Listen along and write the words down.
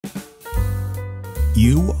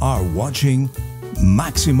You are watching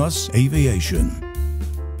Maximus Aviation.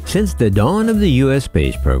 Since the dawn of the U.S.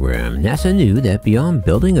 space program, NASA knew that beyond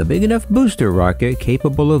building a big enough booster rocket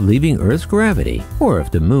capable of leaving Earth's gravity, or if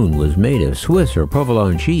the moon was made of Swiss or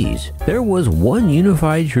provolone cheese, there was one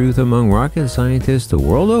unified truth among rocket scientists the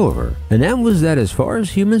world over, and that was that as far as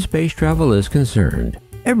human space travel is concerned,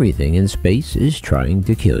 everything in space is trying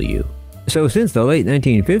to kill you. So since the late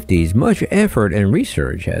 1950s, much effort and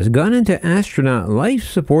research has gone into astronaut life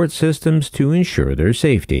support systems to ensure their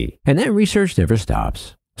safety, and that research never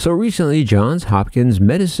stops. So recently, Johns Hopkins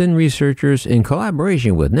medicine researchers, in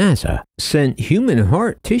collaboration with NASA, sent human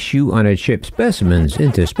heart tissue on a chip specimens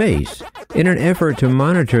into space in an effort to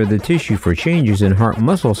monitor the tissue for changes in heart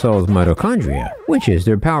muscle cells' mitochondria, which is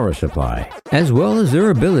their power supply, as well as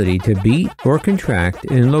their ability to beat or contract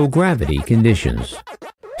in low-gravity conditions.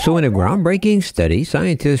 So in a groundbreaking study,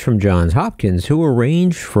 scientists from Johns Hopkins who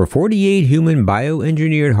arranged for 48 human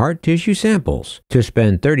bioengineered heart tissue samples to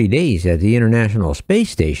spend 30 days at the International Space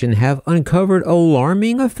Station have uncovered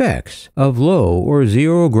alarming effects of low or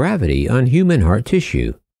zero gravity on human heart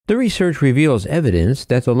tissue. The research reveals evidence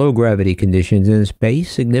that the low-gravity conditions in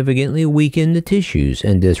space significantly weakened the tissues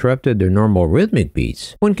and disrupted their normal rhythmic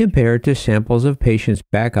beats when compared to samples of patients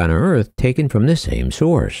back on Earth taken from the same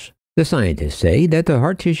source. The scientists say that the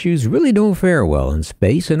heart tissues really don't fare well in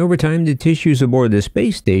space, and over time the tissues aboard the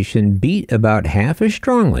space station beat about half as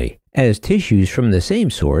strongly as tissues from the same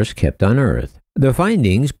source kept on Earth. The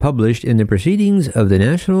findings, published in the Proceedings of the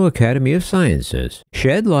National Academy of Sciences,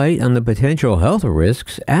 shed light on the potential health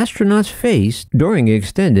risks astronauts face during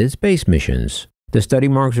extended space missions. The study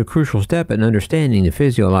marks a crucial step in understanding the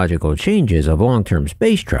physiological changes of long-term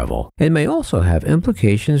space travel and may also have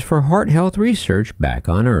implications for heart health research back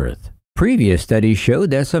on Earth. Previous studies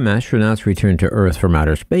showed that some astronauts returned to Earth from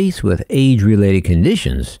outer space with age-related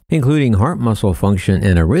conditions, including heart muscle function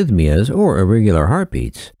and arrhythmias or irregular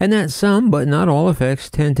heartbeats, and that some but not all effects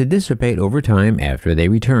tend to dissipate over time after they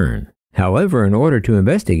return. However, in order to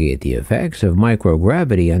investigate the effects of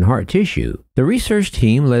microgravity on heart tissue, the research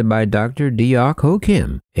team led by Dr. Deok-ho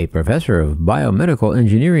Kim, a professor of biomedical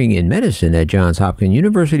engineering and medicine at Johns Hopkins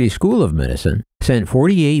University School of Medicine, sent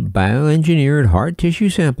 48 bioengineered heart tissue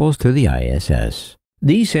samples to the ISS.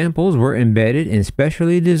 These samples were embedded in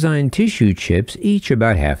specially designed tissue chips, each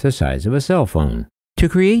about half the size of a cell phone. To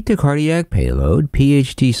create the cardiac payload,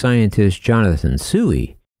 PhD scientist Jonathan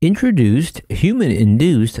Suey introduced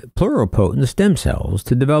human-induced pluripotent stem cells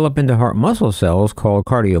to develop into heart muscle cells called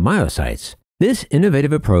cardiomyocytes. This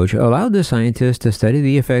innovative approach allowed the scientists to study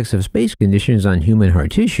the effects of space conditions on human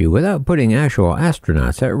heart tissue without putting actual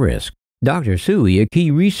astronauts at risk. Dr. Suey, a key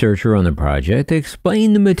researcher on the project,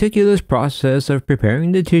 explained the meticulous process of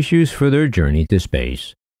preparing the tissues for their journey to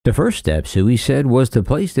space. The first step, Suey said, was to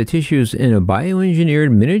place the tissues in a bioengineered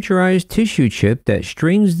miniaturized tissue chip that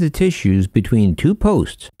strings the tissues between two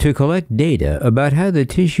posts to collect data about how the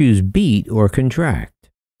tissues beat or contract.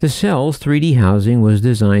 The cell's 3D housing was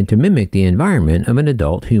designed to mimic the environment of an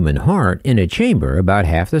adult human heart in a chamber about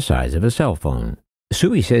half the size of a cell phone.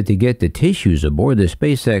 Suey said to get the tissues aboard the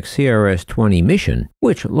SpaceX CRS-20 mission,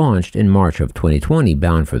 which launched in March of 2020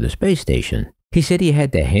 bound for the space station, he said he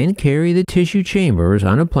had to hand-carry the tissue chambers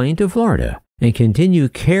on a plane to Florida and continue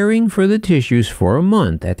caring for the tissues for a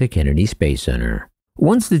month at the Kennedy Space Center.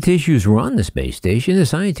 Once the tissues were on the space station, the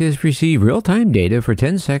scientists received real-time data for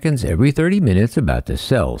 10 seconds every 30 minutes about the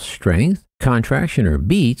cell's strength, contraction or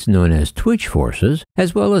beats known as twitch forces,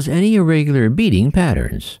 as well as any irregular beating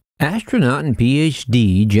patterns. Astronaut and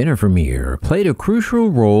PhD Jennifer Meir played a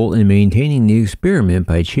crucial role in maintaining the experiment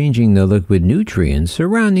by changing the liquid nutrients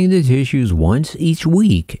surrounding the tissues once each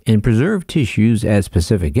week and preserved tissues at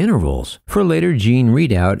specific intervals for later gene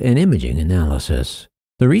readout and imaging analysis.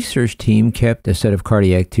 The research team kept a set of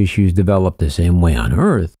cardiac tissues developed the same way on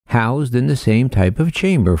Earth, housed in the same type of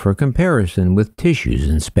chamber for comparison with tissues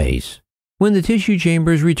in space. When the tissue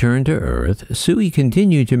chambers returned to Earth, Suey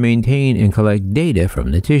continued to maintain and collect data from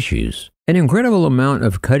the tissues. An incredible amount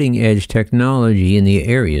of cutting-edge technology in the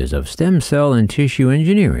areas of stem cell and tissue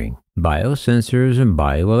engineering, biosensors and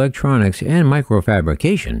bioelectronics, and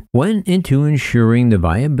microfabrication went into ensuring the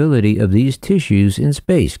viability of these tissues in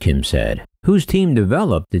space, Kim said, whose team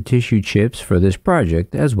developed the tissue chips for this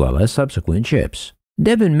project as well as subsequent chips.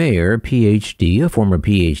 Devin Mayer, Ph.D., a former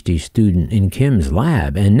Ph.D. student in Kim's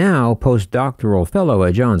lab and now postdoctoral fellow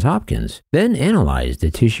at Johns Hopkins, then analyzed the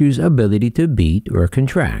tissue's ability to beat or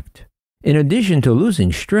contract. In addition to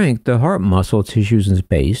losing strength, the heart muscle tissues in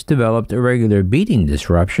space developed irregular beating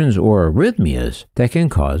disruptions or arrhythmias that can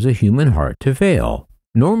cause a human heart to fail.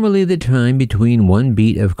 Normally, the time between one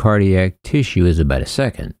beat of cardiac tissue is about a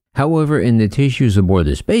second. However, in the tissues aboard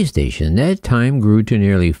the space station, that time grew to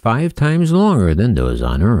nearly 5 times longer than those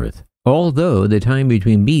on Earth, although the time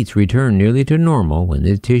between beats returned nearly to normal when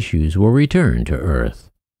the tissues were returned to Earth.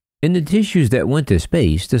 In the tissues that went to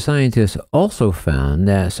space, the scientists also found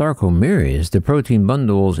that sarcomeres, the protein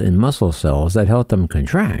bundles in muscle cells that help them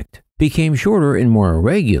contract, became shorter and more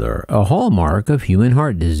irregular, a hallmark of human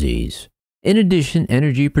heart disease. In addition,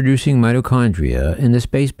 energy-producing mitochondria in the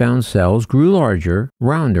space-bound cells grew larger,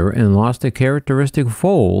 rounder, and lost the characteristic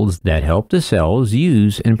folds that help the cells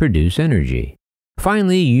use and produce energy.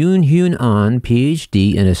 Finally, Yoon-Hyun Ahn,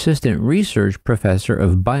 PhD and Assistant Research Professor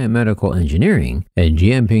of Biomedical Engineering, and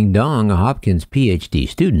Jianping Dong, a Hopkins PhD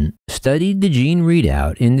student, studied the gene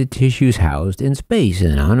readout in the tissues housed in space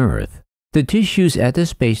and on Earth. The tissues at the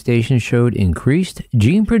space station showed increased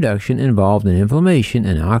gene production involved in inflammation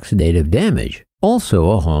and oxidative damage,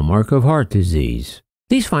 also a hallmark of heart disease.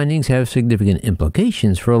 These findings have significant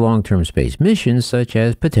implications for long-term space missions such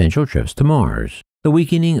as potential trips to Mars. The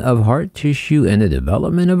weakening of heart tissue and the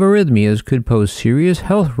development of arrhythmias could pose serious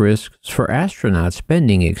health risks for astronauts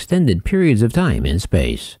spending extended periods of time in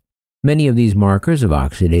space. Many of these markers of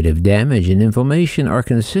oxidative damage and inflammation are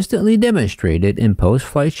consistently demonstrated in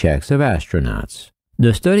post-flight checks of astronauts.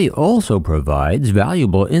 The study also provides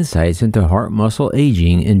valuable insights into heart muscle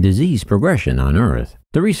aging and disease progression on Earth.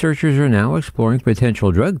 The researchers are now exploring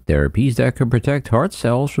potential drug therapies that could protect heart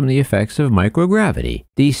cells from the effects of microgravity.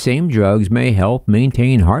 These same drugs may help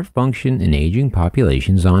maintain heart function in aging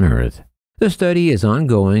populations on Earth. The study is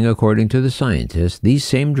ongoing. According to the scientists, these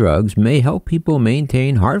same drugs may help people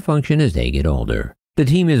maintain heart function as they get older. The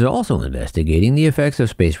team is also investigating the effects of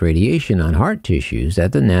space radiation on heart tissues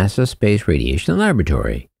at the NASA Space Radiation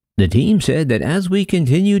Laboratory. The team said that as we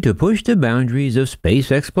continue to push the boundaries of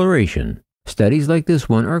space exploration, studies like this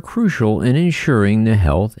one are crucial in ensuring the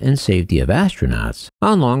health and safety of astronauts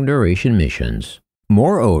on long-duration missions.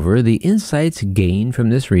 Moreover, the insights gained from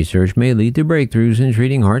this research may lead to breakthroughs in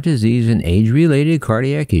treating heart disease and age-related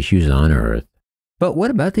cardiac issues on Earth. But what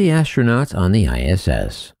about the astronauts on the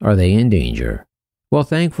ISS? Are they in danger? Well,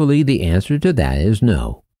 thankfully, the answer to that is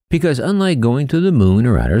no. Because unlike going to the moon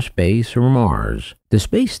or outer space or Mars, the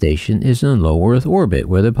space station is in low Earth orbit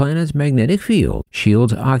where the planet's magnetic field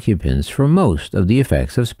shields occupants from most of the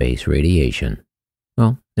effects of space radiation.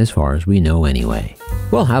 Well, as far as we know anyway.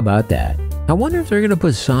 Well, how about that? I wonder if they're going to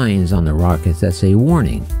put signs on the rockets that say,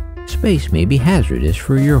 "Warning, space may be hazardous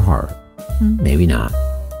for your heart." Maybe not.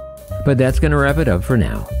 But that's going to wrap it up for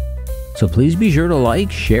now. So please be sure to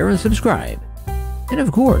like, share, and subscribe. And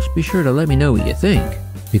of course, be sure to let me know what you think,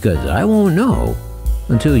 because I won't know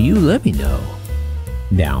until you let me know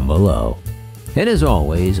down below. And as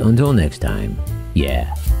always, until next time,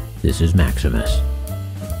 yeah, this is Maximus.